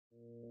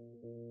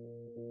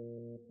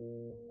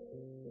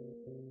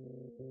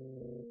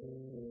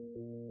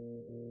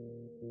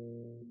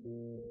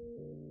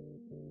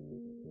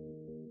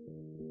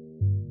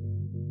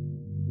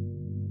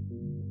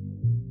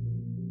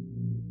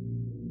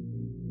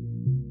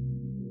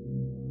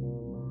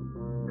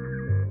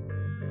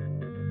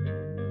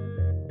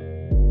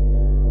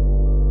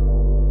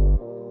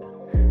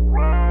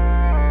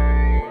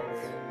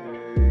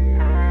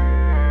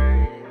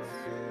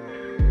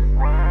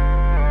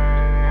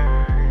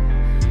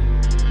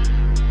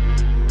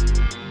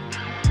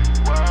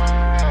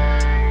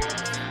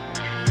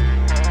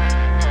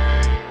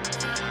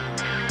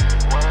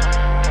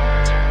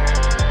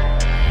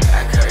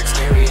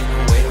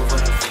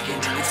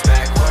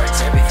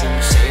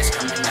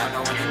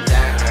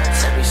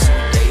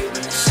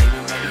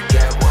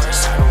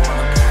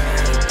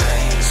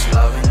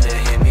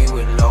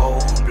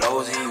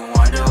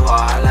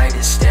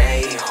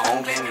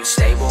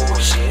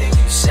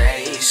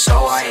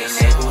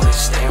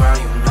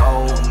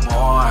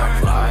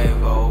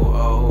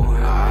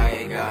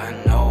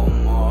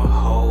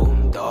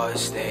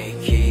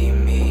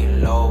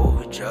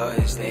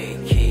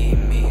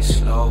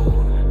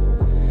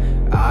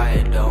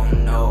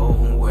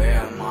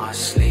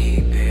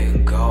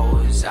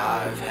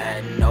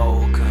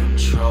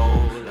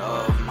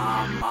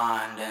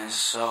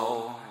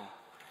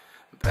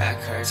back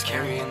hurts,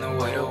 carrying the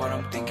weight of what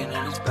I'm thinking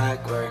and it's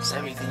backwards.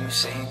 Everything you're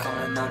saying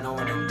coming out,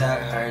 knowing and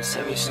that hurts.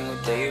 Every single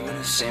day you've been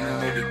the same and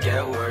maybe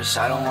get worse.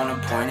 I don't wanna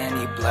point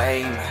any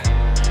blame.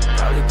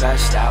 Probably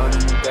passed out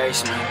in the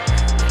basement,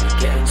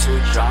 getting too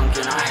drunk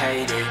and I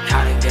hate it.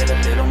 Kinda get a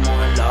little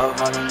more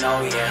love, I don't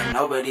know yet.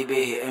 Nobody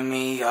be hitting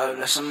me up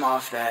unless I'm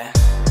off that.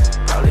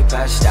 Probably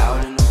passed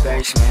out in the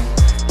basement,